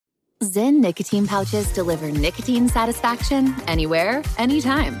Zyn nicotine pouches deliver nicotine satisfaction anywhere,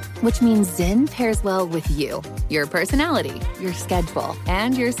 anytime, which means Zyn pairs well with you, your personality, your schedule,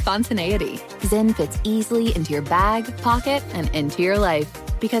 and your spontaneity. Zyn fits easily into your bag, pocket, and into your life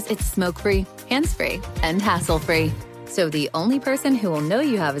because it's smoke-free, hands-free, and hassle-free. So the only person who will know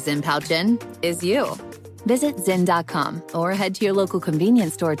you have a Zyn pouch in is you. Visit Zyn.com or head to your local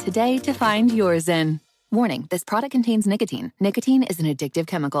convenience store today to find your Zyn. Warning, this product contains nicotine. Nicotine is an addictive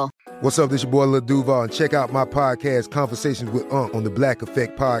chemical. What's up, this your boy Lil Duval, and check out my podcast, Conversations with Unc, on the Black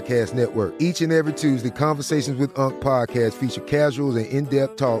Effect Podcast Network. Each and every Tuesday, Conversations with Unc podcast feature casuals and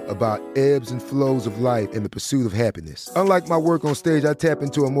in-depth talk about ebbs and flows of life and the pursuit of happiness. Unlike my work on stage, I tap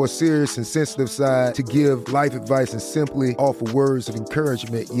into a more serious and sensitive side to give life advice and simply offer words of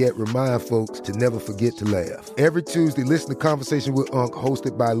encouragement, yet remind folks to never forget to laugh. Every Tuesday, listen to Conversation with Unc,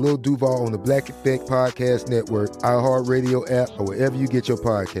 hosted by Lil Duval on the Black Effect Podcast Network, iHeartRadio app, or wherever you get your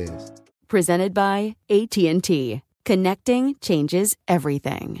podcasts. Presented by AT&T. Connecting changes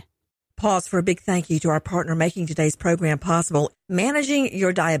everything. Pause for a big thank you to our partner making today's program possible. Managing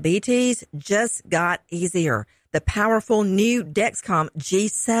your diabetes just got easier. The powerful new Dexcom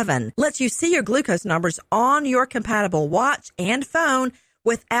G7 lets you see your glucose numbers on your compatible watch and phone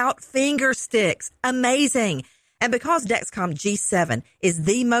without finger sticks. Amazing. And because Dexcom G7 is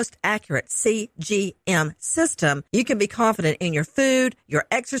the most accurate CGM system, you can be confident in your food, your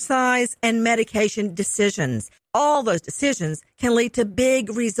exercise, and medication decisions. All those decisions can lead to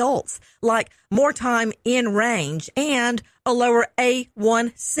big results, like more time in range and a lower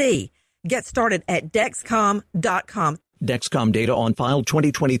A1C. Get started at Dexcom.com. Dexcom data on file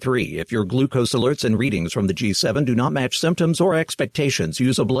 2023. If your glucose alerts and readings from the G7 do not match symptoms or expectations,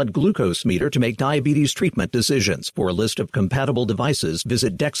 use a blood glucose meter to make diabetes treatment decisions. For a list of compatible devices,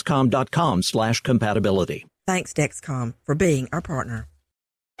 visit Dexcom.com/compatibility. Thanks, Dexcom, for being our partner.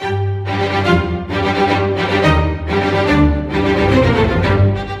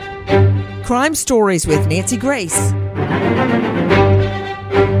 Crime Stories with Nancy Grace.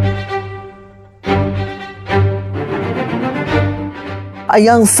 A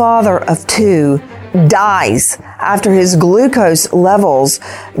young father of two dies after his glucose levels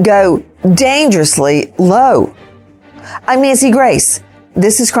go dangerously low. I'm Nancy Grace.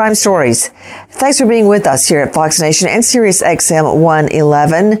 This is Crime Stories. Thanks for being with us here at Fox Nation and Sirius XM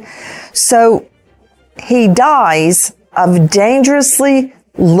 111. So he dies of dangerously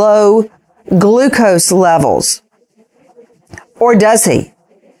low glucose levels. Or does he?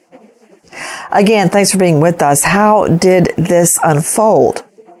 Again, thanks for being with us. How did this unfold?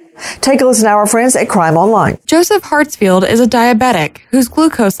 Take a listen to our friends at Crime Online. Joseph Hartsfield is a diabetic whose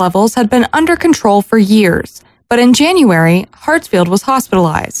glucose levels had been under control for years. But in January, Hartsfield was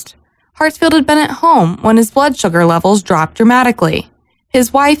hospitalized. Hartsfield had been at home when his blood sugar levels dropped dramatically.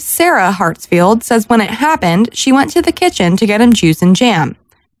 His wife, Sarah Hartsfield, says when it happened, she went to the kitchen to get him juice and jam.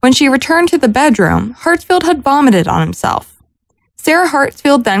 When she returned to the bedroom, Hartsfield had vomited on himself. Sarah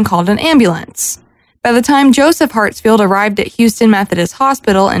Hartsfield then called an ambulance. By the time Joseph Hartsfield arrived at Houston Methodist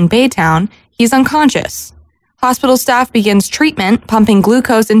Hospital in Baytown, he's unconscious. Hospital staff begins treatment, pumping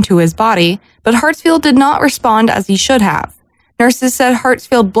glucose into his body, but Hartsfield did not respond as he should have. Nurses said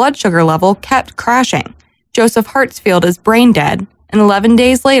Hartsfield's blood sugar level kept crashing. Joseph Hartsfield is brain dead, and 11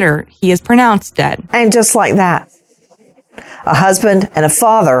 days later, he is pronounced dead. And just like that, a husband and a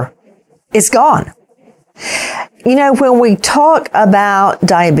father is gone. You know, when we talk about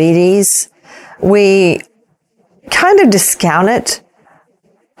diabetes, we kind of discount it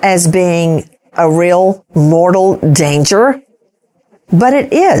as being a real mortal danger, but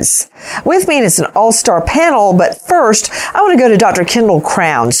it is. With me, it's an all-star panel, but first, I want to go to Dr. Kendall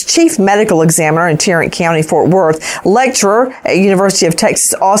Crowns, Chief Medical Examiner in Tarrant County, Fort Worth, lecturer at University of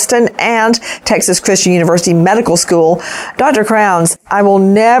Texas, Austin, and Texas Christian University Medical School. Dr. Crowns, I will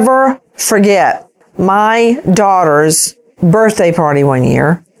never forget my daughter's birthday party one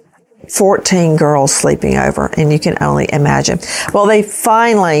year, 14 girls sleeping over, and you can only imagine. Well, they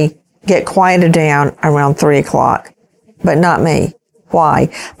finally get quieted down around 3 o'clock, but not me. Why?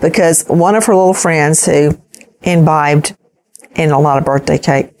 Because one of her little friends who imbibed in a lot of birthday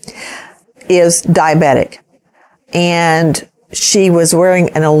cake is diabetic, and she was wearing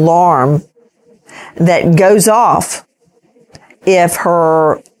an alarm that goes off if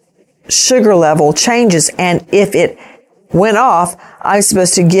her sugar level changes, and if it went off, I was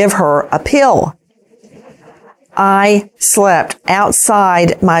supposed to give her a pill. I slept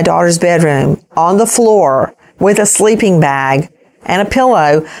outside my daughter's bedroom on the floor with a sleeping bag and a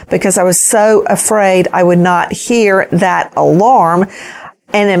pillow because I was so afraid I would not hear that alarm.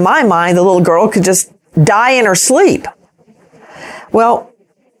 And in my mind, the little girl could just die in her sleep. Well,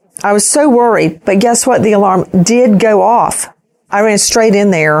 I was so worried, but guess what? The alarm did go off. I ran straight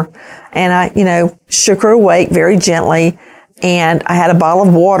in there and I, shook her awake very gently. And I had a bottle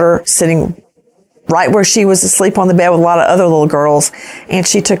of water sitting right where she was asleep on the bed with a lot of other little girls. And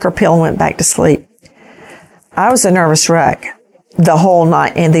she took her pill and went back to sleep. I was a nervous wreck the whole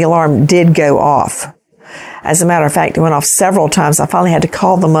night, and the alarm did go off. As a matter of fact, it went off several times. I finally had to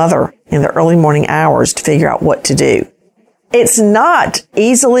call the mother in the early morning hours to figure out what to do. It's not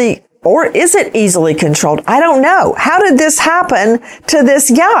easily, or is it easily controlled? I don't know. How did this happen to this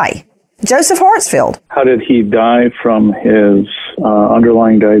guy, Joseph Hartsfield? How did he die from his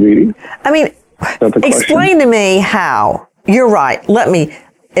underlying diabetes? I mean, explain to me how. You're right.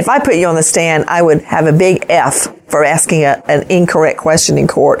 If I put you on the stand, I would have a big F for asking an incorrect question in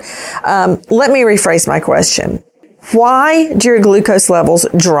court. Let me rephrase my question. Why do your glucose levels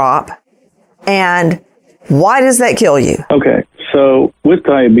drop, and why does that kill you? Okay, so with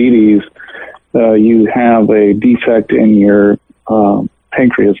diabetes, you have a defect in your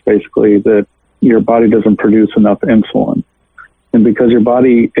pancreas, basically, that your body doesn't produce enough insulin. And because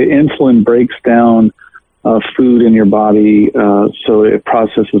insulin breaks down food in your body, so it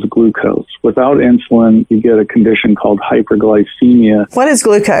processes glucose. Without insulin, you get a condition called hyperglycemia. What is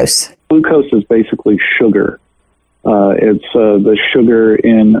glucose? Glucose is basically sugar. It's the sugar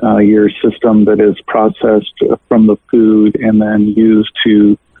in your system that is processed from the food and then used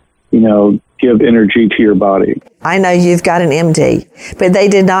to, give energy to your body. I know you've got an MD, but they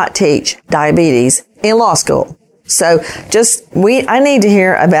did not teach diabetes in law school. So I need to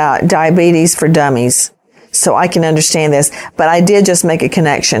hear about diabetes for dummies so I can understand this. But I did just make a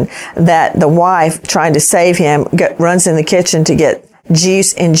connection that the wife trying to save him runs in the kitchen to get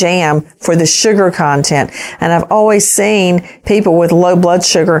juice and jam for the sugar content. And I've always seen people with low blood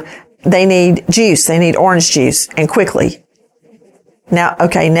sugar, they need juice. They need orange juice, and quickly. Now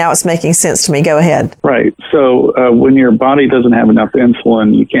it's making sense to me. Go ahead. Right. So when your body doesn't have enough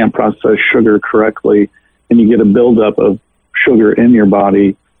insulin, you can't process sugar correctly, and you get a buildup of sugar in your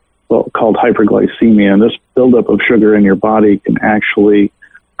body, called hyperglycemia. And this buildup of sugar in your body can actually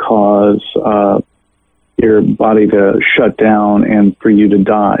cause your body to shut down and for you to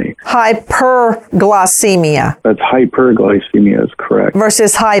die. Hyperglycemia. That's hyperglycemia is correct.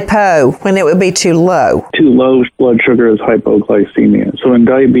 Versus hypo, when it would be too low. Too low blood sugar is hypoglycemia. So in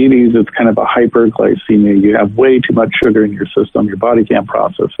diabetes, it's kind of a hyperglycemia. You have way too much sugar in your system. Your body can't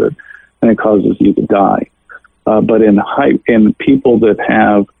process it, and it causes you to die. But in people that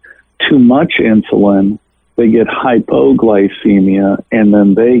have too much insulin, they get hypoglycemia, and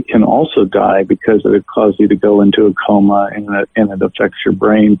then they can also die because it causes you to go into a coma, and it affects your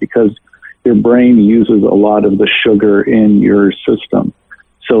brain because your brain uses a lot of the sugar in your system.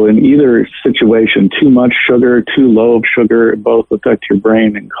 So in either situation, too much sugar, too low of sugar, both affect your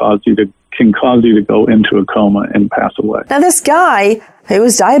brain and can cause you to go into a coma and pass away. Now this guy who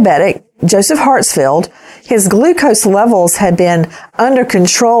was diabetic, Joseph Hartsfield, his glucose levels had been under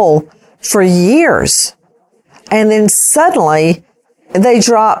control for years. And then suddenly they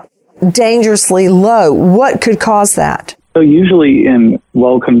drop dangerously low. What could cause that? So usually in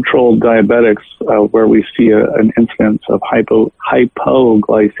well-controlled diabetics, where we see an incidence of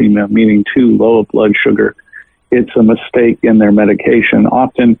hypoglycemia, meaning too low of blood sugar, it's a mistake in their medication.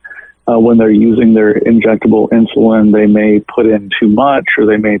 Often when they're using their injectable insulin, they may put in too much, or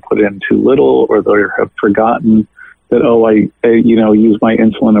they may put in too little, or they have forgotten that, I used my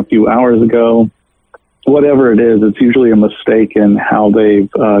insulin a few hours ago. Whatever it is, it's usually a mistake in how they've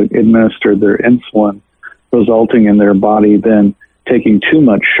administered their insulin, resulting in their body then taking too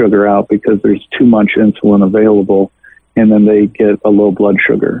much sugar out because there's too much insulin available, and then they get a low blood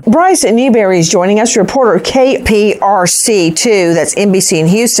sugar. Bryce Newberry is joining us, reporter KPRC2, that's NBC in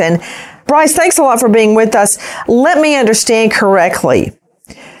Houston. Bryce, thanks a lot for being with us. Let me understand correctly.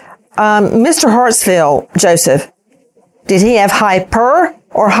 Mr. Hartsfield, Joseph, did he have hyper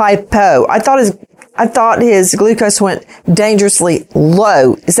or hypo? I thought his glucose went dangerously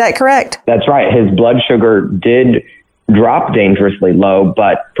low. Is that correct? That's right. His blood sugar did drop dangerously low,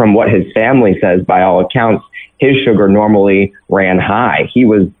 but from what his family says, by all accounts, his sugar normally ran high. He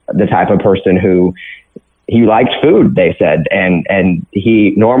was the type of person who he liked food, they said, and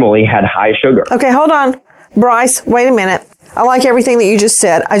he normally had high sugar. Okay, hold on. Bryce, wait a minute. I like everything that you just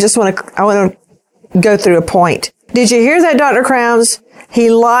said. I want to go through a point. Did you hear that, Dr. Crowns? He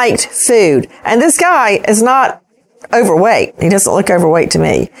liked food. And this guy is not overweight. He doesn't look overweight to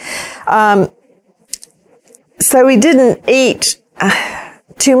me. So he didn't eat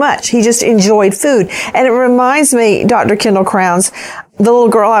too much. He just enjoyed food. And it reminds me, Dr. Kendall Crowns, the little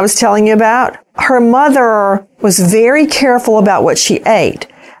girl I was telling you about, her mother was very careful about what she ate.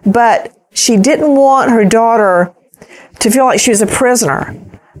 but she didn't want her daughter to feel like she was a prisoner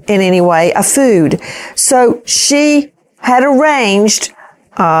in any way of food. So she had arranged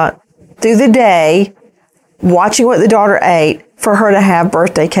through the day, watching what the daughter ate, for her to have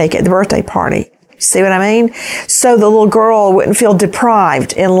birthday cake at the birthday party. See what I mean? So the little girl wouldn't feel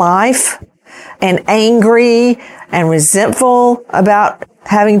deprived in life and angry and resentful about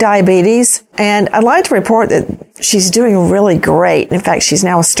having diabetes. And I'd like to report that she's doing really great. In fact, she's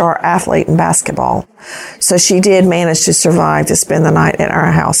now a star athlete in basketball. So she did manage to survive to spend the night at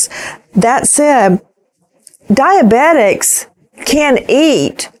our house. That said, diabetics can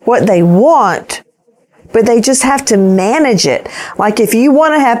eat what they want, but they just have to manage it. Like if you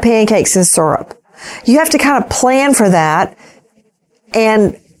want to have pancakes and syrup, you have to kind of plan for that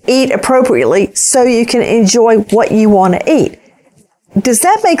and eat appropriately so you can enjoy what you want to eat. Does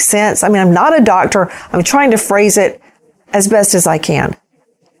that make sense? I mean, I'm not a doctor. I'm trying to phrase it as best as I can.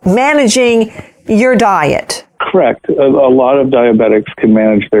 Managing your diet. Correct. A lot of diabetics can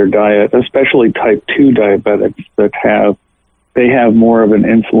manage their diet, especially type 2 diabetics that have more of an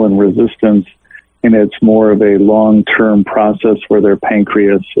insulin resistance, and it's more of a long-term process where their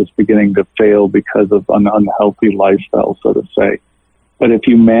pancreas is beginning to fail because of an unhealthy lifestyle, so to say. But if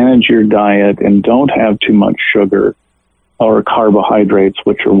you manage your diet and don't have too much sugar or carbohydrates,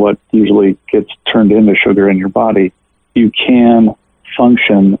 which are what usually gets turned into sugar in your body, you can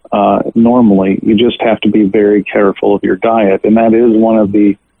function normally. You just have to be very careful of your diet. And that is one of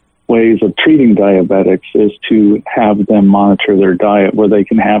the ways of treating diabetics, is to have them monitor their diet, where they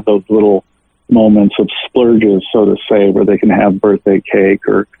can have those little moments of splurges, so to say, where they can have birthday cake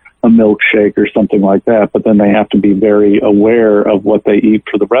or a milkshake or something like that, but then they have to be very aware of what they eat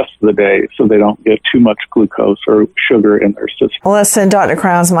for the rest of the day so they don't get too much glucose or sugar in their system. Listen, Dr.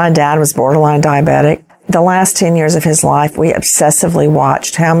 Krause, my dad was borderline diabetic. The last 10 years of his life, we obsessively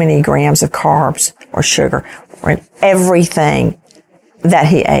watched how many grams of carbs or sugar were in everything that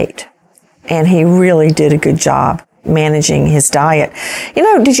he ate. And he really did a good job managing his diet. You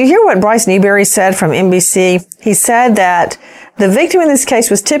know, did you hear what Bryce Newberry said from NBC? He said that the victim in this case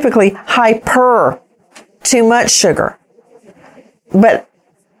was typically hyper, too much sugar. But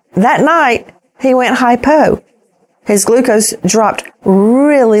that night, he went hypo. His glucose dropped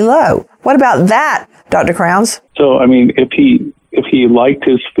really low. What about that, Dr. Krause? So, I mean, if he liked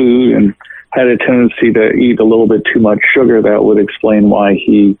his food and had a tendency to eat a little bit too much sugar, that would explain why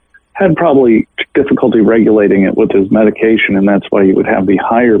he had probably difficulty regulating it with his medication, and that's why he would have the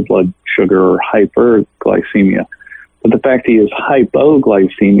higher blood sugar or hyperglycemia. But the fact he is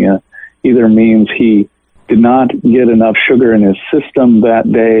hypoglycemia either means he did not get enough sugar in his system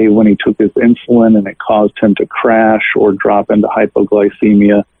that day when he took his insulin, and it caused him to crash or drop into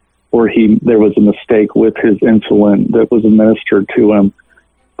hypoglycemia, or there was a mistake with his insulin that was administered to him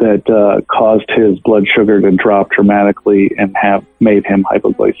that caused his blood sugar to drop dramatically and have made him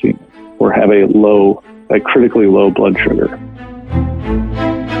hypoglycemic, or have a critically low blood sugar.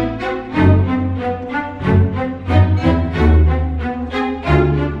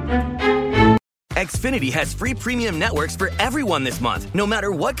 Xfinity has free premium networks for everyone this month, no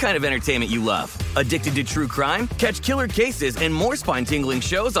matter what kind of entertainment you love. Addicted to true crime? Catch killer cases and more spine-tingling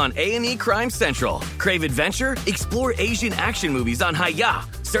shows on A&E Crime Central. Crave adventure? Explore Asian action movies on Hi-Ya.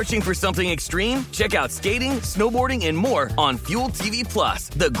 Searching for something extreme? Check out skating, snowboarding, and more on Fuel TV Plus,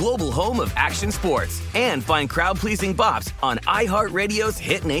 the global home of action sports. And find crowd-pleasing bops on iHeartRadio's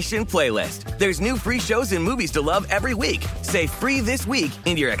Hit Nation playlist. There's new free shows and movies to love every week. Say free this week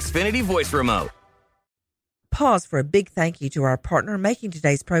in your Xfinity voice remote. Pause for a big thank you to our partner making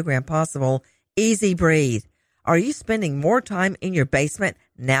today's program possible, Easy Breathe. Are you spending more time in your basement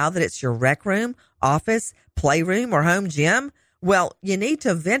now that it's your rec room, office, playroom, or home gym? Well, you need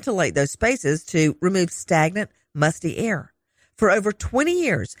to ventilate those spaces to remove stagnant, musty air. For over 20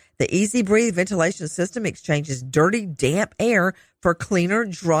 years, the Easy Breathe ventilation system exchanges dirty, damp air for cleaner,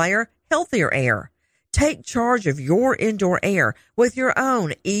 drier, healthier air. Take charge of your indoor air with your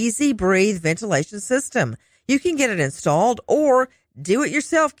own Easy Breathe ventilation system. You can get it installed or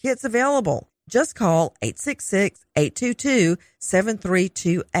do-it-yourself kits available. Just call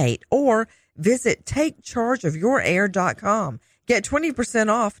 866-822-7328 or visit takechargeofyourair.com. Get 20%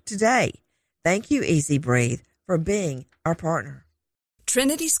 off today. Thank you, Easy Breathe, for being our partner.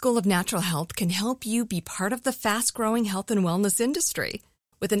 Trinity School of Natural Health can help you be part of the fast-growing health and wellness industry.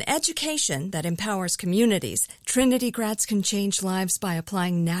 With an education that empowers communities, Trinity grads can change lives by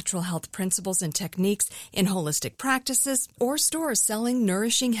applying natural health principles and techniques in holistic practices or stores selling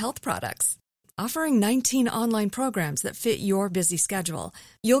nourishing health products. Offering 19 online programs that fit your busy schedule,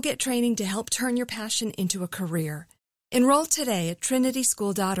 you'll get training to help turn your passion into a career. Enroll today at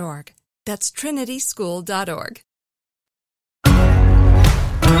trinityschool.org. That's trinityschool.org.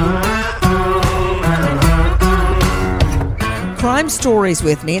 Crime Stories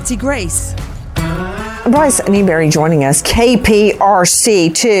with Nancy Grace. Bryce Newberry joining us,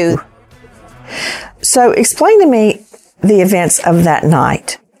 KPRC2. So explain to me the events of that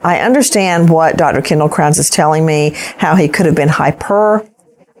night. I understand what Dr. Kendall Crowns is telling me, how he could have been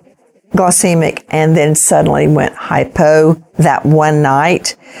hyperglycemic and then suddenly went hypo that one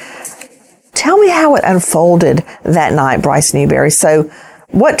night. Tell me how it unfolded that night, Bryce Newberry. So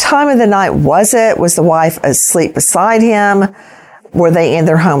what time of the night was it? Was the wife asleep beside him? Were they in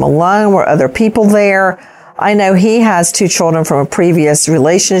their home alone? Were other people there? I know he has 2 children from a previous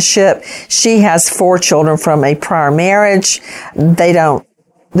relationship. She has 4 children from a prior marriage. The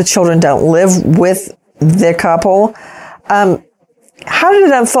children don't live with the couple. How did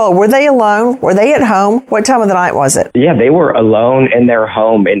it unfold? Were they alone? Were they at home? What time of the night was it? Yeah, they were alone in their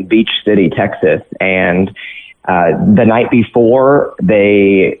home in Beach City, Texas. And the night before,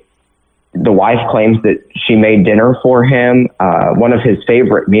 the wife claims that she made dinner for him, one of his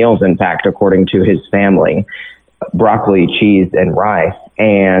favorite meals, in fact, according to his family, broccoli, cheese, and rice.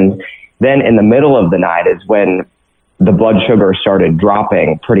 And then in the middle of the night is when the blood sugar started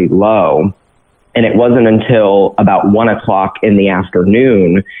dropping pretty low. And it wasn't until about 1 o'clock in the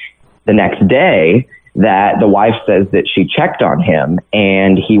afternoon the next day that the wife says that she checked on him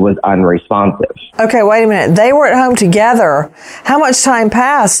and he was unresponsive. Okay, wait a minute. They were at home together. How much time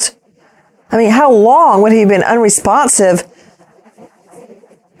passed? I mean, how long would he have been unresponsive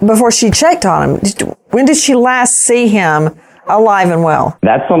before she checked on him? When did she last see him alive and well?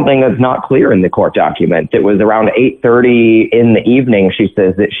 That's something that's not clear in the court documents. It was around 8:30 in the evening, she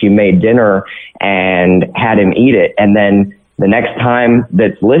says, that she made dinner and had him eat it. And then the next time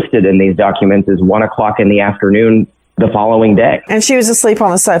that's listed in these documents is 1 o'clock in the afternoon the following day. And she was asleep on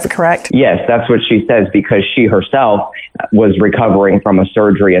the sofa, correct? Yes, that's what she says, because she herself was recovering from a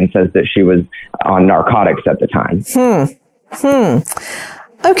surgery and says that she was on narcotics at the time.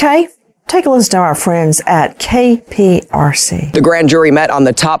 Okay. Take a listen to our friends at KPRC. The grand jury met on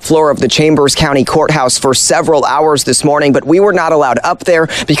the top floor of the Chambers County Courthouse for several hours this morning, but we were not allowed up there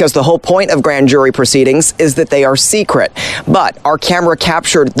because the whole point of grand jury proceedings is that they are secret. But our camera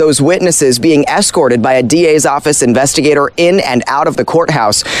captured those witnesses being escorted by a DA's office investigator in and out of the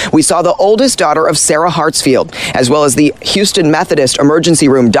courthouse. We saw the oldest daughter of Sarah Hartsfield, as well as the Houston Methodist emergency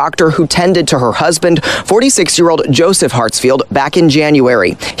room doctor who tended to her husband, 46-year-old Joseph Hartsfield, back in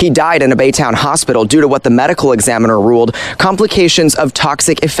January. He died in a Baytown hospital due to what the medical examiner ruled complications of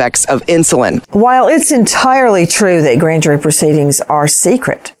toxic effects of insulin. While it's entirely true that grand jury proceedings are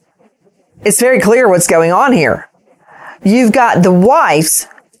secret, it's very clear what's going on here. You've got the wife's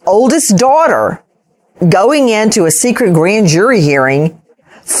oldest daughter going into a secret grand jury hearing,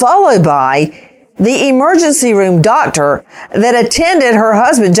 followed by the emergency room doctor that attended her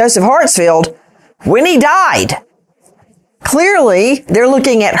husband, Joseph Hartsfield, when he died. Clearly, they're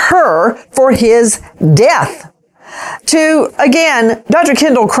looking at her for his death. Again, Dr.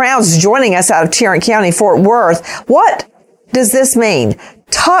 Kendall Crowns joining us out of Tarrant County, Fort Worth. What does this mean?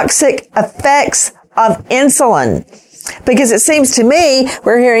 Toxic effects of insulin. Because it seems to me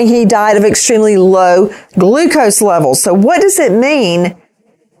we're hearing he died of extremely low glucose levels. So what does it mean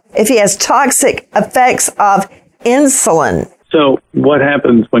if he has toxic effects of insulin? So what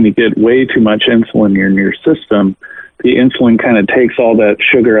happens when you get way too much insulin in your system? The insulin kind of takes all that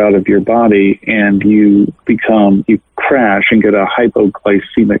sugar out of your body and you crash and get a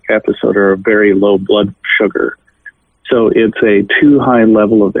hypoglycemic episode or a very low blood sugar. So it's a too high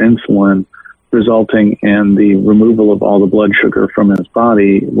level of insulin resulting in the removal of all the blood sugar from his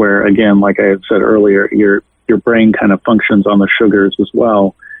body, where, again, like I had said earlier, your brain kind of functions on the sugars as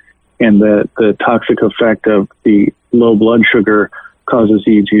well. And the toxic effect of the low blood sugar causes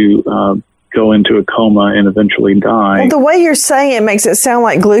you to go into a coma and eventually die. Well, the way you're saying it makes it sound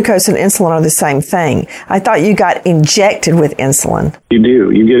like glucose and insulin are the same thing. I thought you got injected with insulin. You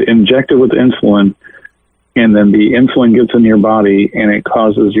do. You get injected with insulin, and then the insulin gets in your body, and it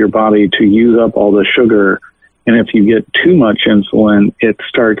causes your body to use up all the sugar. And if you get too much insulin, it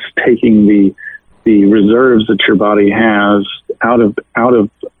starts taking the reserves that your body has out of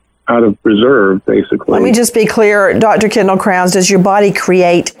reserve, basically. Let me just be clear, Dr. Kendall Crowns, does your body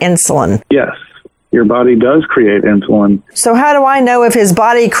create insulin? Yes, your body does create insulin. So how do I know if his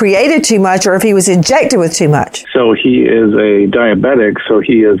body created too much or if he was injected with too much? So he is a diabetic, so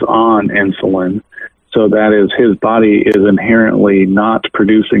he is on insulin. So that is, his body is inherently not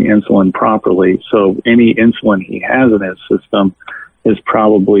producing insulin properly. So any insulin he has in his system is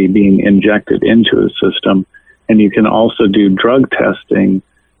probably being injected into his system. And you can also do drug testing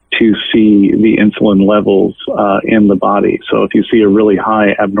to see the insulin levels in the body. So if you see a really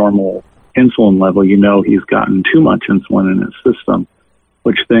high abnormal insulin level, you know he's gotten too much insulin in his system,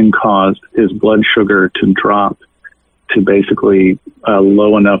 which then caused his blood sugar to drop to basically a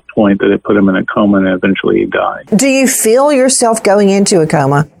low enough point that it put him in a coma and eventually he died. Do you feel yourself going into a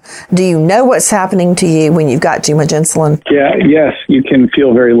coma? Do you know what's happening to you when you've got too much insulin? Yes, you can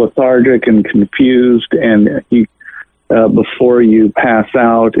feel very lethargic and confused, and you, before you pass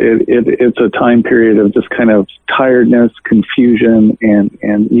out, it's a time period of just kind of tiredness, confusion, and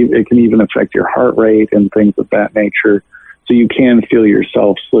it can even affect your heart rate and things of that nature. So you can feel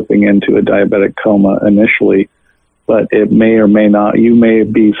yourself slipping into a diabetic coma initially, but it may or may not. You may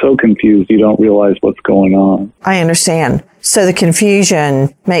be so confused you don't realize what's going on. I understand. So the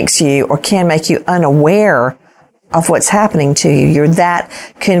confusion makes you, or can make you, unaware of what's happening to you. You're that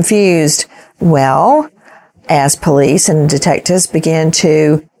confused. Well, as police and detectives begin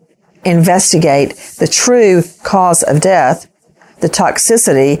to investigate the true cause of death, the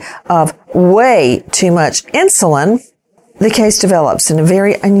toxicity of way too much insulin, the case develops in a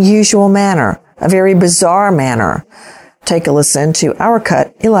very unusual manner, a very bizarre manner. Take a listen to our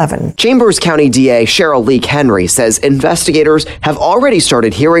Cut 11. Chambers County DA Cheryl Leek Henry says investigators have already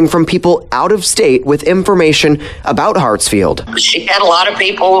started hearing from people out of state with information about Hartsfield. She had a lot of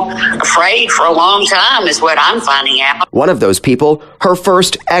people afraid for a long time, is what I'm finding out. One of those people, her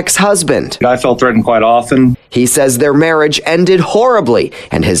first ex-husband. I felt threatened quite often. He says their marriage ended horribly,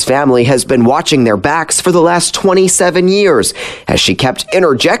 and his family has been watching their backs for the last 27 years as she kept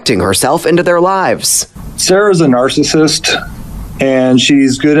interjecting herself into their lives. Sarah's a narcissist, and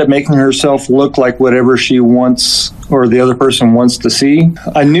she's good at making herself look like whatever she wants or the other person wants to see.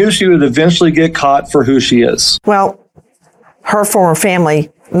 I knew she would eventually get caught for who she is. Well, her former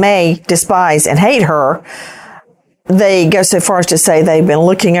family may despise and hate her. They go so far as to say they've been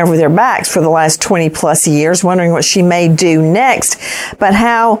looking over their backs for the last 20 plus years, wondering what she may do next. But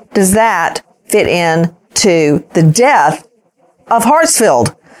how does that fit in to the death of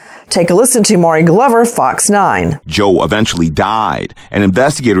Hartsfield? Take a listen to Maury Glover, Fox 9. Joe eventually died, and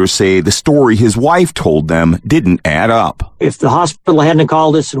investigators say the story his wife told them didn't add up. If the hospital hadn't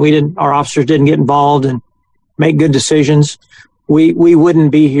called us and our officers didn't get involved and make good decisions, we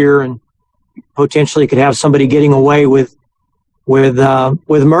wouldn't be here and potentially could have somebody getting away with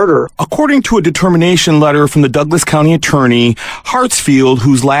murder. According to a determination letter from the Douglas County attorney, Hartsfield,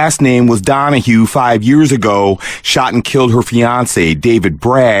 whose last name was Donahue 5 years ago, shot and killed her fiancé, David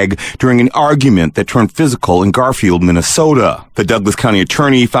Bragg, during an argument that turned physical in Garfield, Minnesota. The Douglas County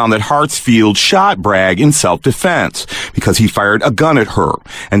attorney found that Hartsfield shot Bragg in self-defense because he fired a gun at her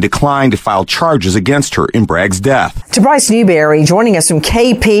and declined to file charges against her in Bragg's death. To Bryce Newberry, joining us from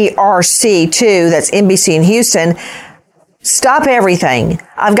KPRC2, that's NBC in Houston. Stop everything.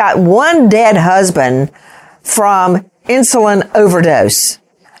 I've got one dead husband from insulin overdose.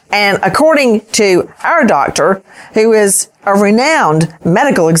 And according to our doctor, who is a renowned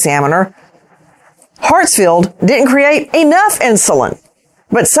medical examiner, Hartsfield didn't create enough insulin.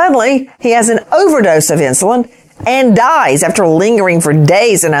 But suddenly he has an overdose of insulin and dies after lingering for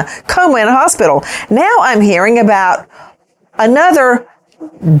days in a coma in a hospital. Now I'm hearing about another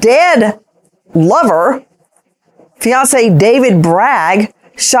dead lover, fiancé David Bragg,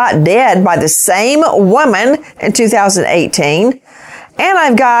 shot dead by the same woman in 2018. And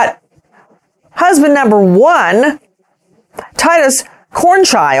I've got husband number one, Titus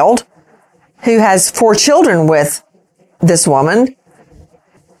Cornchild, who has 4 children with this woman.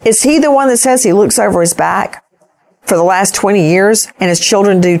 Is he the one that says he looks over his back for the last 20 years and his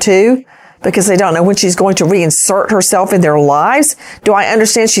children do too? Because they don't know when she's going to reinsert herself in their lives? Do I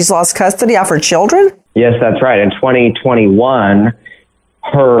understand she's lost custody of her children? Yes, that's right. In 2021,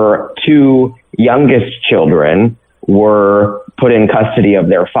 her 2 youngest children were put in custody of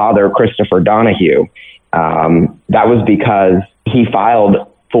their father, Christopher Donahue. That was because he filed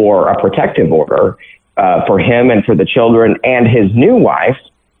for a protective order for him and for the children and his new wife,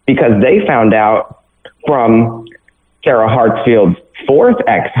 because they found out from Sarah Hartsfield's 4th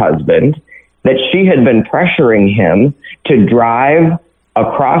ex-husband that she had been pressuring him to drive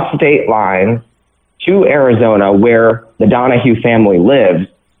across state lines to Arizona, where the Donahue family lives,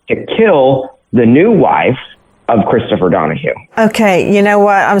 to kill the new wife of Christopher Donahue. Okay, you know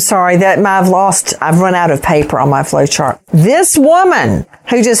what? I'm sorry I've run out of paper on my flow chart. This woman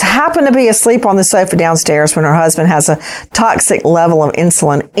who just happened to be asleep on the sofa downstairs when her husband has a toxic level of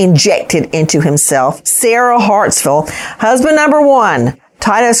insulin injected into himself, Sarah Hartsfield, husband number one,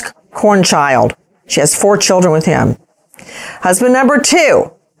 Titus Cornchild. She has 4 children with him. Husband number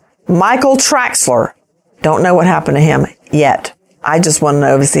 2, Michael Traxler, Don't know what happened to him yet. I just want to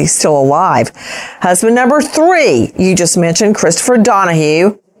know if he's still alive. Husband number 3, you just mentioned, Christopher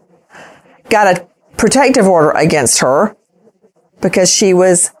Donahue, got a protective order against her because she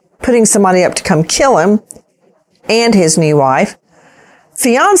was putting somebody up to come kill him and his new wife.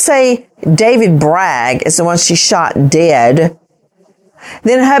 Fiance David Bragg is the one she shot dead.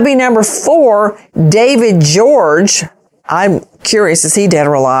 Then hubby number 4, David George. I'm curious, is he dead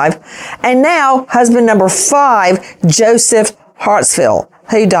or alive? And now husband number 5, Joseph Hartsfield,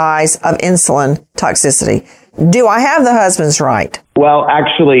 who dies of insulin toxicity. Do I have the husbands right? Well,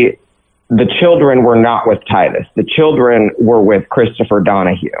 actually, the children were not with Titus. The children were with Christopher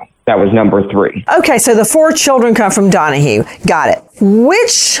Donahue. That was number 3. Okay, so the 4 children come from Donahue. Got it.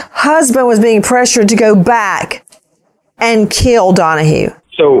 Which husband was being pressured to go back and kill Donahue?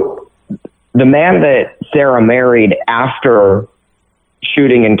 So the man that Sarah married after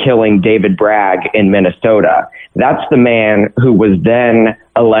shooting and killing David Bragg in Minnesota, that's the man who was then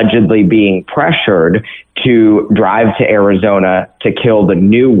allegedly being pressured to drive to Arizona to kill the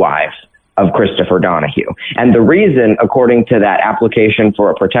new wife of Christopher Donahue. And the reason, according to that application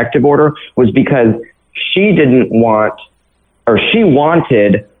for a protective order, was because she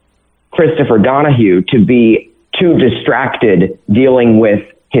wanted Christopher Donahue to be too distracted dealing with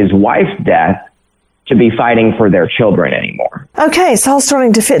his wife's death to be fighting for their children anymore. Okay, it's all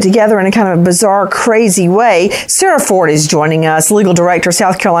starting to fit together in a kind of bizarre, crazy way. Sarah Ford is joining us, legal director,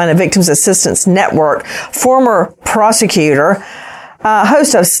 South Carolina Victims Assistance Network, former prosecutor,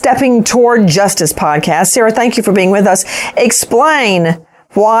 host of Stepping Toward Justice podcast. Sarah, thank you for being with us. Explain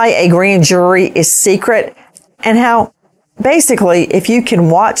why a grand jury is secret and how basically, if you can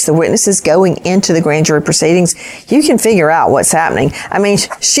watch the witnesses going into the grand jury proceedings, you can figure out what's happening. I mean,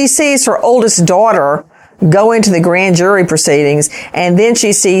 she sees her oldest daughter go into the grand jury proceedings, and then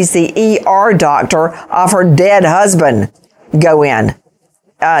she sees the ER doctor of her dead husband go in.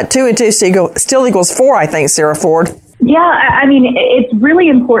 2 and 2 still equals 4, I think, Sarah Ford. Yeah, I mean, it's really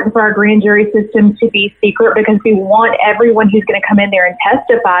important for our grand jury system to be secret because we want everyone who's going to come in there and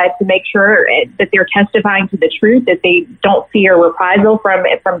testify to make sure that they're testifying to the truth, that they don't fear reprisal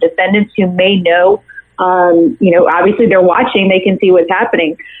from defendants who may know, obviously they're watching, they can see what's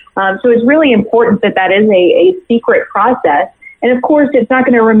happening. So it's really important that is a secret process. And of course, it's not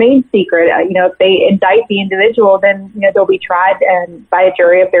going to remain secret. If they indict the individual, then, they'll be tried by a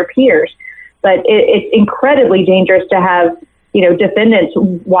jury of their peers. But it's incredibly dangerous to have, defendants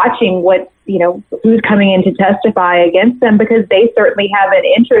watching who's coming in to testify against them because they certainly have an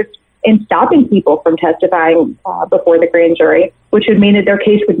interest in stopping people from testifying before the grand jury, which would mean that their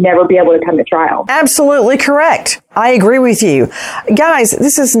case would never be able to come to trial. Absolutely correct. I agree with you. Guys,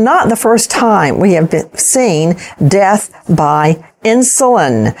 this is not the first time we have seen death by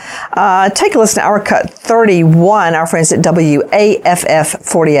insulin. Take a listen to our cut 31, our friends at WAFF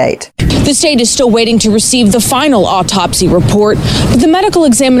 48. The state is still waiting to receive the final autopsy report, but the medical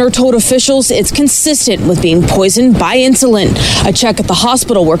examiner told officials it's consistent with being poisoned by insulin. A check at the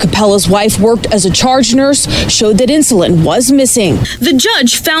hospital where Capella's wife worked as a charge nurse showed that insulin was missing. The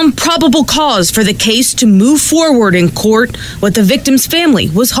judge found probable cause for the case to move forward in court, what the victim's family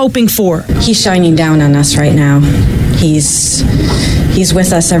was hoping for. He's shining down on us right now. He's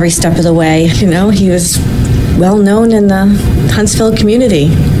with us every step of the way. He was well known in the Huntsville community.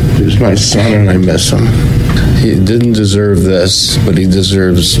 He was my son and I miss him. He didn't deserve this, but he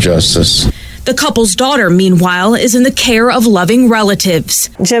deserves justice. The couple's daughter, meanwhile, is in the care of loving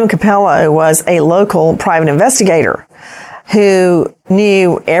relatives. Jim Capella was a local private investigator who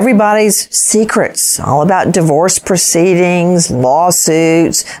knew everybody's secrets, all about divorce proceedings,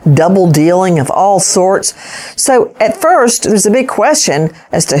 lawsuits, double dealing of all sorts. So at first, there's a big question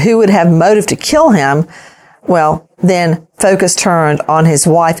as to who would have motive to kill him. Well, then focus turned on his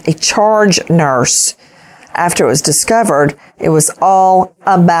wife, a charge nurse. After it was discovered, it was all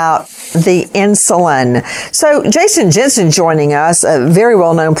about the insulin. So Jason Jensen joining us, a very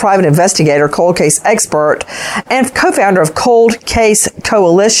well-known private investigator, cold case expert, and co-founder of Cold Case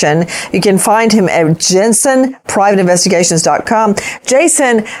Coalition. You can find him at JensenPrivateInvestigations.com.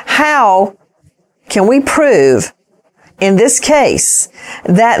 Jason, how can we prove in this case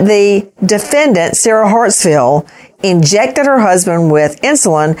that the defendant, Sarah Hartsfield, injected her husband with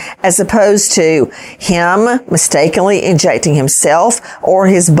insulin as opposed to him mistakenly injecting himself or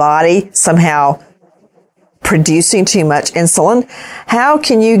his body somehow producing too much insulin? How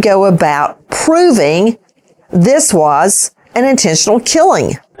can you go about proving this was an intentional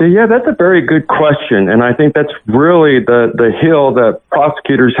killing? Yeah, that's a very good question. And I think that's really the hill that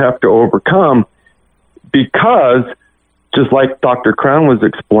prosecutors have to overcome, because just like Dr. Crown was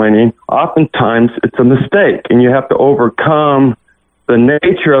explaining, oftentimes it's a mistake, and you have to overcome the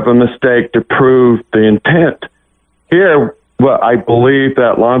nature of a mistake to prove the intent. Here, what I believe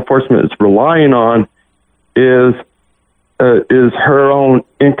that law enforcement is relying on is her own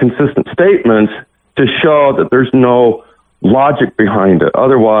inconsistent statements to show that there's no logic behind it.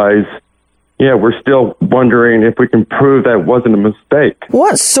 Otherwise, yeah, we're still wondering if we can prove that it wasn't a mistake.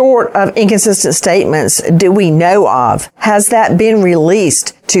 What sort of inconsistent statements do we know of? Has that been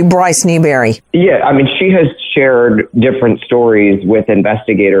released to Bryce Newberry? Yeah, I mean, she has shared different stories with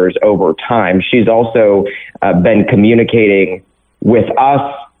investigators over time. She's also been communicating with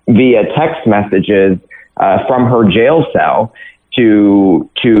us via text messages from her jail cell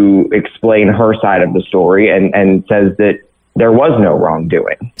to explain her side of the story, and says that there was no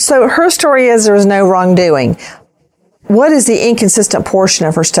wrongdoing. So her story is there was no wrongdoing. What is the inconsistent portion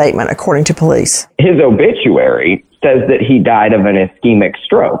of her statement, according to police? His obituary says that he died of an ischemic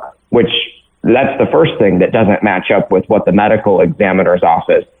stroke, which that's the first thing that doesn't match up with what the medical examiner's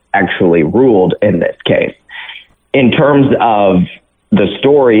office actually ruled in this case. In terms of the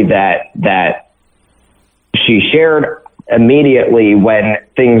story that she shared immediately when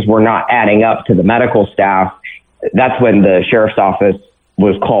things were not adding up to the medical staff, that's when the sheriff's office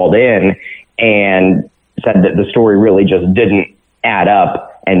was called in and said that the story really just didn't add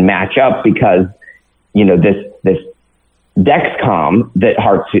up and match up because, you know, this Dexcom that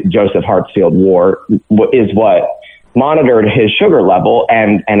Joseph Hartsfield wore is what monitored his sugar level.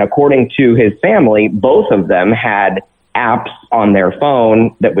 And according to his family, both of them had apps on their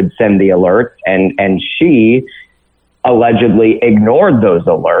phone that would send the alerts, and she allegedly ignored those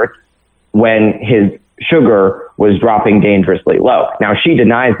alerts when his sugar was dropping dangerously low. Now, she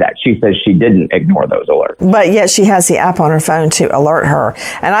denies that. She says she didn't ignore those alerts. But yet she has the app on her phone to alert her.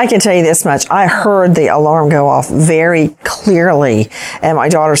 And I can tell you this much. I heard the alarm go off very clearly at my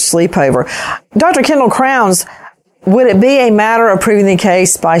daughter's sleepover. Dr. Kendall Crowns, would it be a matter of proving the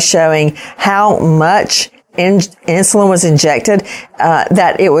case by showing how much insulin was injected,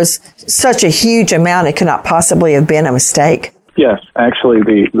 that it was such a huge amount it could not possibly have been a mistake? Yes, actually,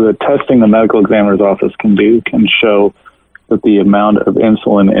 the testing the medical examiner's office can do can show that the amount of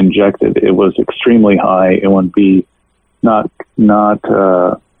insulin injected, it was extremely high. It would be not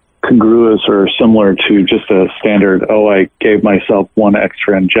congruous or similar to just a standard, I gave myself one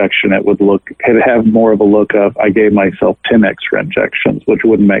extra injection. It'd have more of a look of, I gave myself 10 extra injections, which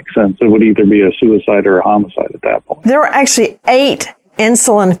wouldn't make sense. It would either be a suicide or a homicide at that point. There were actually 8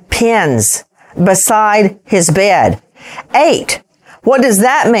 insulin pens beside his bed. 8. What does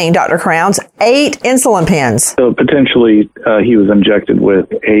that mean, Dr. Crowns? 8 insulin pens. So potentially he was injected with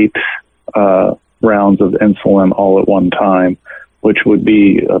 8 rounds of insulin all at one time, which would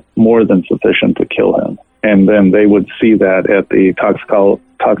be more than sufficient to kill him. And then they would see that at the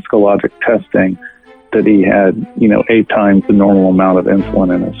toxicologic testing that he had, 8 times the normal amount of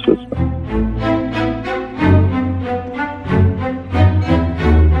insulin in his system.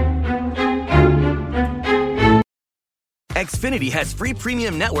 Xfinity has free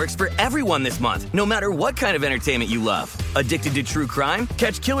premium networks for everyone this month, no matter what kind of entertainment you love. Addicted to true crime?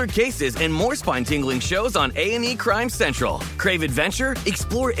 Catch killer cases and more spine-tingling shows on A&E Crime Central. Crave adventure?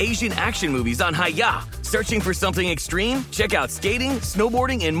 Explore Asian action movies on Hi-Ya. Searching for something extreme? Check out skating,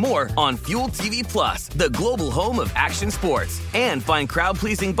 snowboarding, and more on Fuel TV Plus, the global home of action sports. And find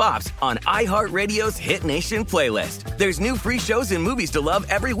crowd-pleasing bops on iHeartRadio's Hit Nation playlist. There's new free shows and movies to love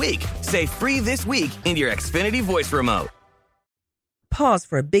every week. Say free this week in your Xfinity voice remote. Pause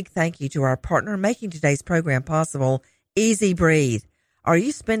for a big thank you to our partner making today's program possible, Easy Breathe. Are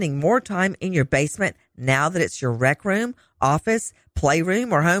you spending more time in your basement now that it's your rec room, office,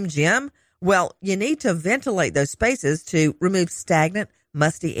 playroom, or home gym? Well, you need to ventilate those spaces to remove stagnant,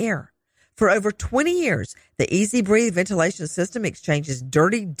 musty air. For over 20 years, the Easy Breathe ventilation system exchanges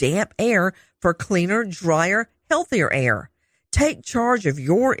dirty, damp air for cleaner, drier, healthier air. Take charge of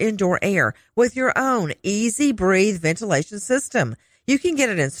your indoor air with your own Easy Breathe ventilation system. You can get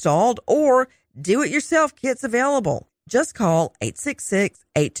it installed or do-it-yourself kits available. Just call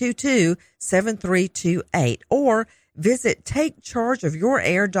 866-822-7328 or visit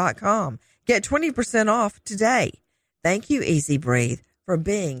takechargeofyourair.com. Get 20% off today. Thank you, Easy Breathe, for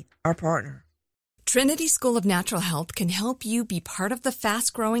being our partner. Trinity School of Natural Health can help you be part of the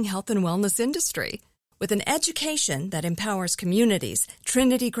fast-growing health and wellness industry. With an education that empowers communities,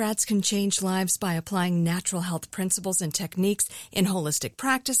 Trinity grads can change lives by applying natural health principles and techniques in holistic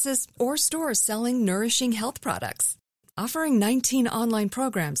practices or stores selling nourishing health products. Offering 19 online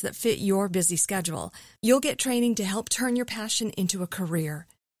programs that fit your busy schedule, you'll get training to help turn your passion into a career.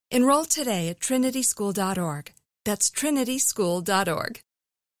 Enroll today at trinityschool.org. That's trinityschool.org.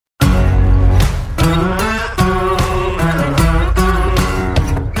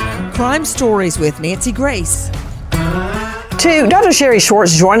 Crime Stories with Nancy Grace. To Dr. Sherry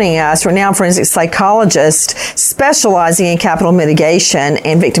Schwartz joining us, renowned forensic psychologist specializing in capital mitigation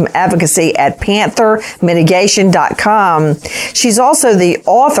and victim advocacy at panthermitigation.com. She's also the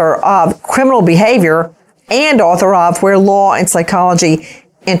author of Criminal Behavior and author of Where Law and Psychology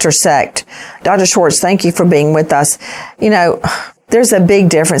Intersect. Dr. Schwartz, thank you for being with us. You know, there's a big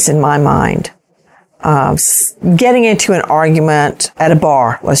difference in my mind. Getting into an argument at a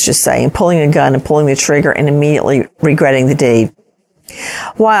bar, let's just say, and pulling a gun and pulling the trigger and immediately regretting the deed.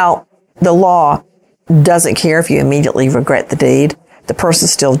 While the law doesn't care if you immediately regret the deed, the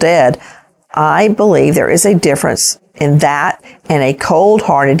person's still dead. I believe there is a difference in that and a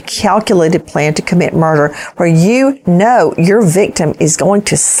cold-hearted, calculated plan to commit murder where you know your victim is going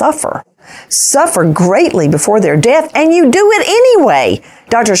to suffer greatly before their death, and you do it anyway.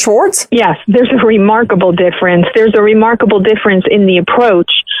 Dr. Schwartz? Yes, there's a remarkable difference. There's a remarkable difference in the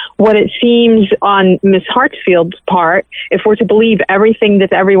approach. What it seems on Ms. Hartsfield's part, if we're to believe everything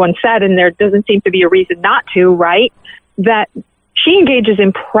that everyone said, and there doesn't seem to be a reason not to, right, that she engages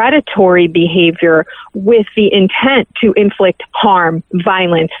in predatory behavior with the intent to inflict harm,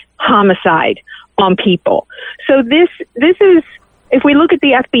 violence, homicide on people. So this is, if we look at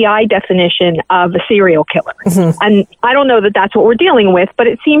the FBI definition of a serial killer, and I don't know that that's what we're dealing with, but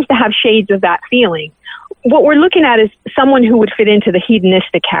it seems to have shades of that feeling. What we're looking at is someone who would fit into the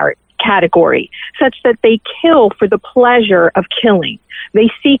hedonistic category, such that they kill for the pleasure of killing. They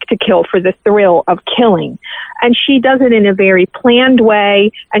seek to kill for the thrill of killing. And she does it in a very planned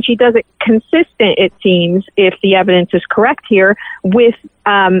way, and she does it consistent, it seems, if the evidence is correct here, with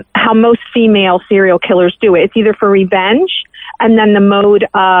how most female serial killers do it. It's either for revenge, and then the mode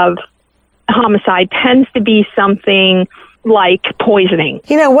of homicide tends to be something like poisoning.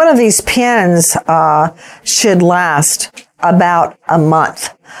 You know, one of these pens should last about a month.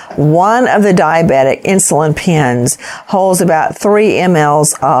 One of the diabetic insulin pens holds about 3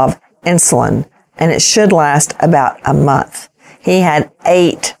 mLs of insulin, and it should last about a month. He had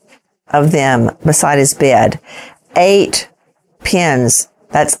 8 of them beside his bed. 8 pens.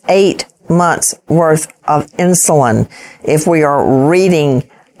 That's 8 months worth of insulin. If we are reading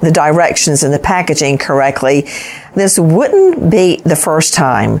the directions in the packaging correctly, this wouldn't be the first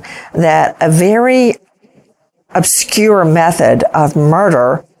time that a very obscure method of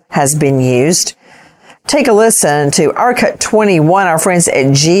murder has been used. Take a listen to our Cut 21, our friends at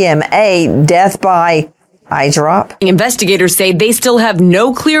GMA, Death by Eye Drop. Investigators say they still have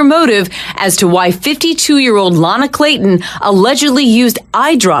no clear motive as to why 52-year-old Lana Clayton allegedly used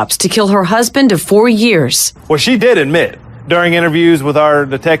eye drops to kill her husband of 4 years. Well, she did admit during interviews with our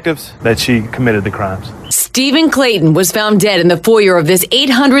detectives that she committed the crimes. Stephen Clayton was found dead in the foyer of this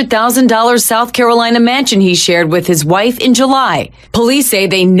 $800,000 South Carolina mansion he shared with his wife in July. Police say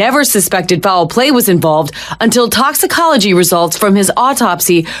they never suspected foul play was involved until toxicology results from his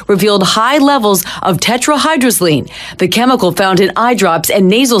autopsy revealed high levels of tetrahydrozoline, the chemical found in eye drops and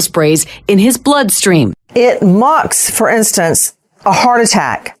nasal sprays in his bloodstream. It mocks, for instance, a heart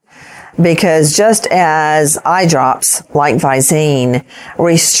attack. Because just as eye drops, like Visine,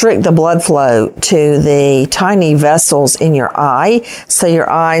 restrict the blood flow to the tiny vessels in your eye, so your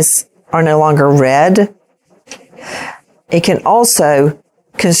eyes are no longer red, it can also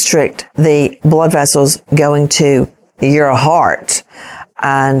constrict the blood vessels going to your heart.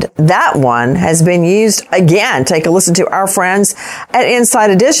 And that one has been used again. Take a listen to our friends at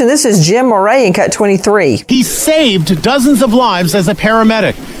Inside Edition. This is Jim Moray in Cut 23. He saved dozens of lives as a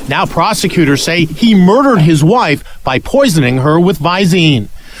paramedic. Now prosecutors say he murdered his wife by poisoning her with Visine.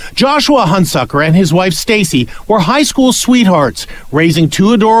 Joshua Hunsucker and his wife Stacy were high school sweethearts, raising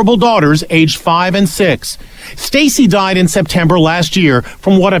 2 adorable daughters aged 5 and 6. Stacy died in September last year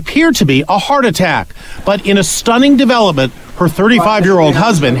from what appeared to be a heart attack. But in a stunning development, her 35-year-old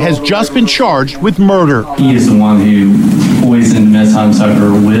husband has just been charged with murder. He is the one who poisoned Ms.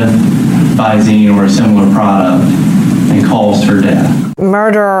 Hunsucker with Visine or a similar product and caused her death.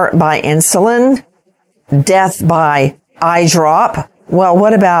 Murder by insulin, death by eye drop. Well,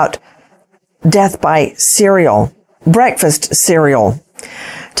 what about death by cereal, breakfast cereal?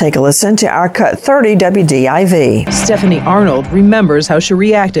 Take a listen to our Cut 30 WDIV. Stephanie Arnold remembers how she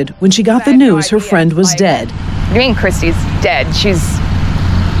reacted when she got the news her friend was dead. What do you mean Christy's dead? She's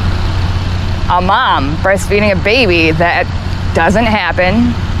a mom breastfeeding a baby. That doesn't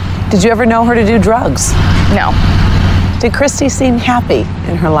happen. Did you ever know her to do drugs? No. Did Christy seem happy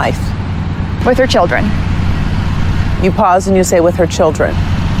in her life? With her children. You pause and you say with her children.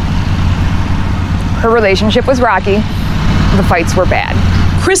 Her relationship was rocky. The fights were bad.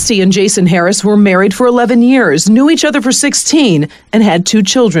 Christy and Jason Harris were married for 11 years, knew each other for 16, and had 2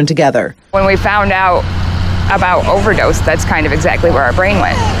 children together. When we found out about overdose, that's kind of exactly where our brain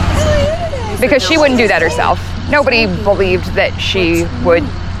went. Because she wouldn't do that herself. Nobody believed that she would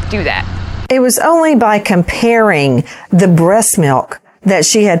do that. It was only by comparing the breast milk that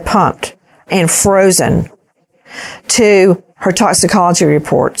she had pumped and frozen to her toxicology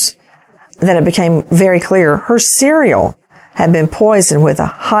reports that it became very clear her cereal had been poisoned with a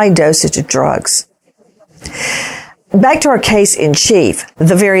high dosage of drugs. Back to our case in chief,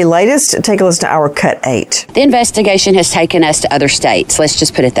 the very latest. Take a listen to our Cut 8. The investigation has taken us to other states. Let's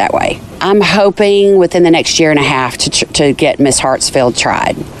just put it that way. I'm hoping within the next year and a half to get Miss Hartsfield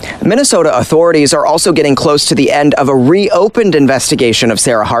tried. Minnesota authorities are also getting close to the end of a reopened investigation of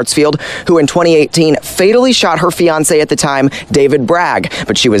Sarah Hartsfield, who in 2018 fatally shot her fiancé at the time, David Bragg,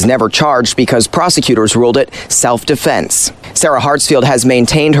 but she was never charged because prosecutors ruled it self-defense. Sarah Hartsfield has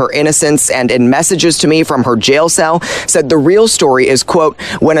maintained her innocence and in messages to me from her jail cell said the real story is, quote,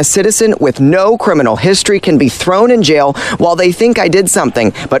 when a citizen with no criminal history can be thrown in jail while they think I did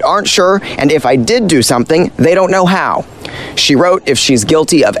something but aren't sure, and if I did do something, they don't know how. She wrote, if she's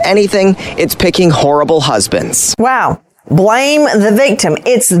guilty of anything, it's picking horrible husbands. Wow. Blame the victim.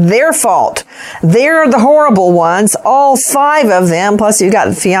 It's their fault. They're the horrible ones, all 5 of them. Plus, you've got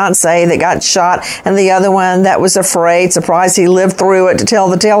the fiance that got shot and the other one that was afraid, surprised he lived through it to tell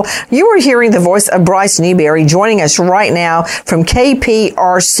the tale. You are hearing the voice of Bryce Newberry joining us right now from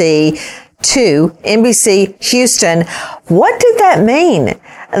KPRC 2, NBC Houston. What did that mean?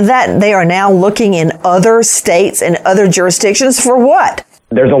 That they are now looking in other states and other jurisdictions for what?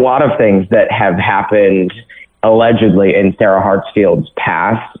 There's a lot of things that have happened allegedly in Sarah Hartsfield's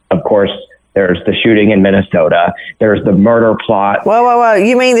past. Of course, there's the shooting in Minnesota. There's the murder plot. Whoa.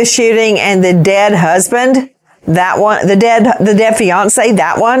 You mean the shooting and the dead husband? That one? The dead fiance?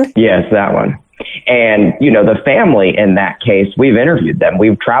 That one? Yes, that one. And, the family in that case, we've interviewed them.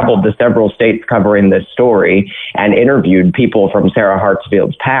 We've traveled to several states covering this story and interviewed people from Sarah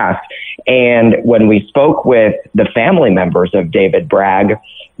Hartsfield's past. And when we spoke with the family members of David Bragg,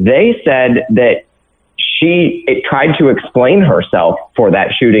 they said that she tried to explain herself for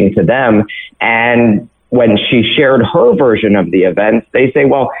that shooting to them. And when she shared her version of the events, they say,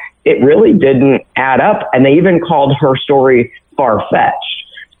 well, it really didn't add up. And they even called her story far-fetched.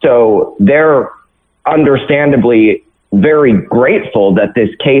 So they're understandably very grateful that this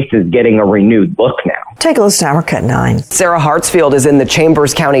case is getting a renewed look now. Take a listen to our Cut 9. Sarah Hartsfield is in the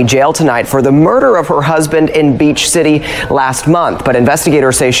Chambers County Jail tonight for the murder of her husband in Beach City last month. But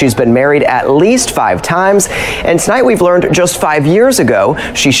investigators say she's been married at least 5 times. And tonight we've learned just 5 years ago,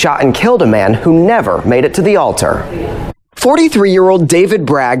 she shot and killed a man who never made it to the altar. 43-year-old David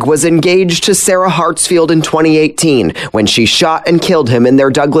Bragg was engaged to Sarah Hartsfield in 2018 when she shot and killed him in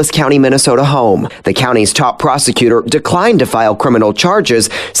their Douglas County, Minnesota home. The county's top prosecutor declined to file criminal charges,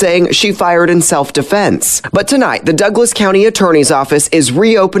 saying she fired in self-defense. But tonight, the Douglas County Attorney's Office is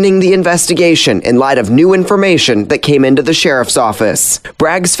reopening the investigation in light of new information that came into the sheriff's office.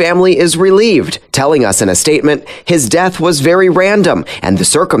 Bragg's family is relieved, telling us in a statement his death was very random and the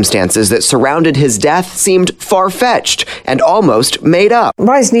circumstances that surrounded his death seemed far-fetched and almost made up.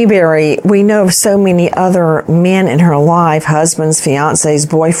 Bryce Newberry, we know of so many other men in her life, husbands, fiancés,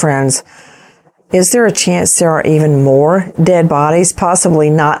 boyfriends. Is there a chance there are even more dead bodies? Possibly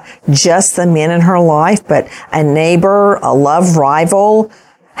not just the men in her life, but a neighbor, a love rival.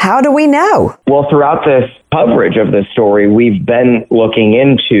 How do we know? Well, throughout this coverage of this story, we've been looking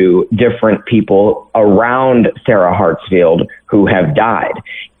into different people around Sarah Hartsfield who have died.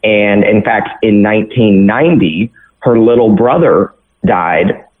 And in fact, in 1990, her little brother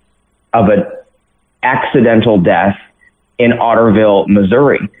died of an accidental death in Otterville,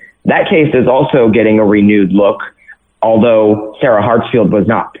 Missouri. That case is also getting a renewed look, although Sarah Hartsfield was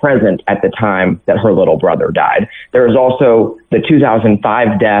not present at the time that her little brother died. There is also the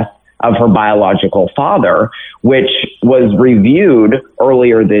 2005 death of her biological father, which was reviewed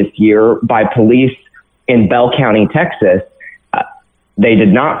earlier this year by police in Bell County, Texas. They did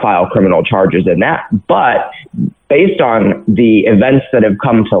not file criminal charges in that, but based on the events that have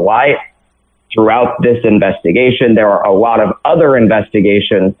come to light throughout this investigation, there are a lot of other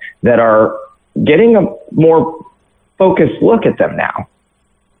investigations that are getting a more focused look at them now.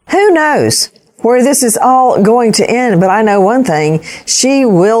 Who knows where this is all going to end? But I know one thing, she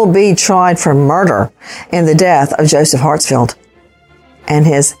will be tried for murder in the death of Joseph Hartsfield. And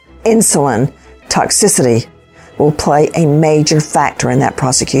his insulin toxicity will play a major factor in that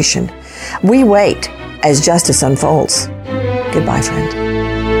prosecution. We wait as justice unfolds. Goodbye, friend.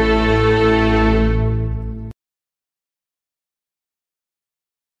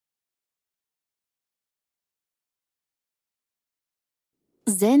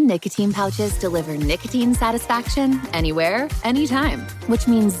 Zyn nicotine pouches deliver nicotine satisfaction anywhere, anytime, which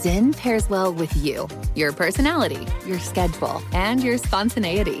means Zyn pairs well with you, your personality, your schedule, and your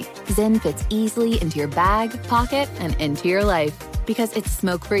spontaneity. Zyn fits easily into your bag, pocket, and into your life because it's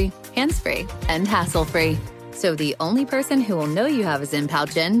smoke-free, hands-free, and hassle-free. So the only person who will know you have a Zyn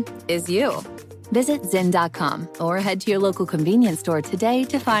pouch in is you. Visit Zyn.com or head to your local convenience store today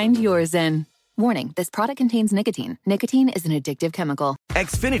to find your Zyn. Warning, this product contains nicotine. Nicotine is an addictive chemical.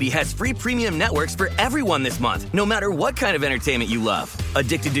 Xfinity has free premium networks for everyone this month, no matter what kind of entertainment you love.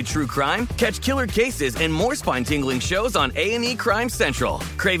 Addicted to true crime? Catch killer cases and more spine-tingling shows on A&E Crime Central.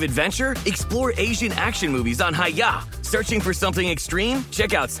 Crave adventure? Explore Asian action movies on Hi-Ya. Searching for something extreme?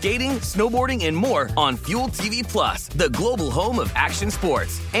 Check out skating, snowboarding, and more on Fuel TV Plus, the global home of action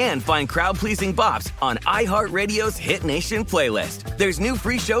sports. And find crowd-pleasing bops on iHeartRadio's Hit Nation playlist. There's new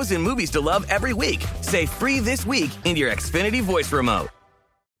free shows and movies to love every week. Say free this week in your Xfinity voice remote.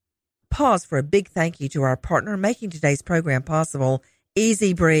 Pause for a big thank you to our partner making today's program possible,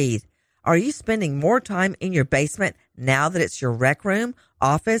 Easy Breathe. Are you spending more time in your basement now that it's your rec room,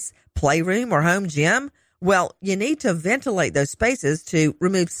 office, playroom, or home gym? Well, you need to ventilate those spaces to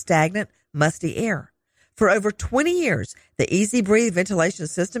remove stagnant, musty air. For over 20 years, the Easy Breathe ventilation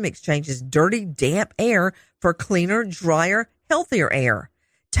system exchanges dirty, damp air for cleaner, drier, healthier air.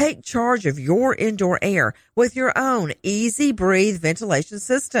 Take charge of your indoor air with your own Easy Breathe ventilation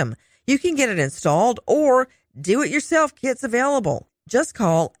system. You can get it installed or do-it-yourself kits available. Just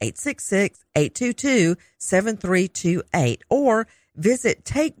call 866-822-7328 or visit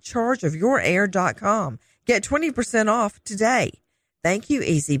takechargeofyourair.com. Get 20% off today. Thank you,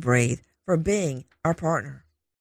 Easy Breathe, for being our partner.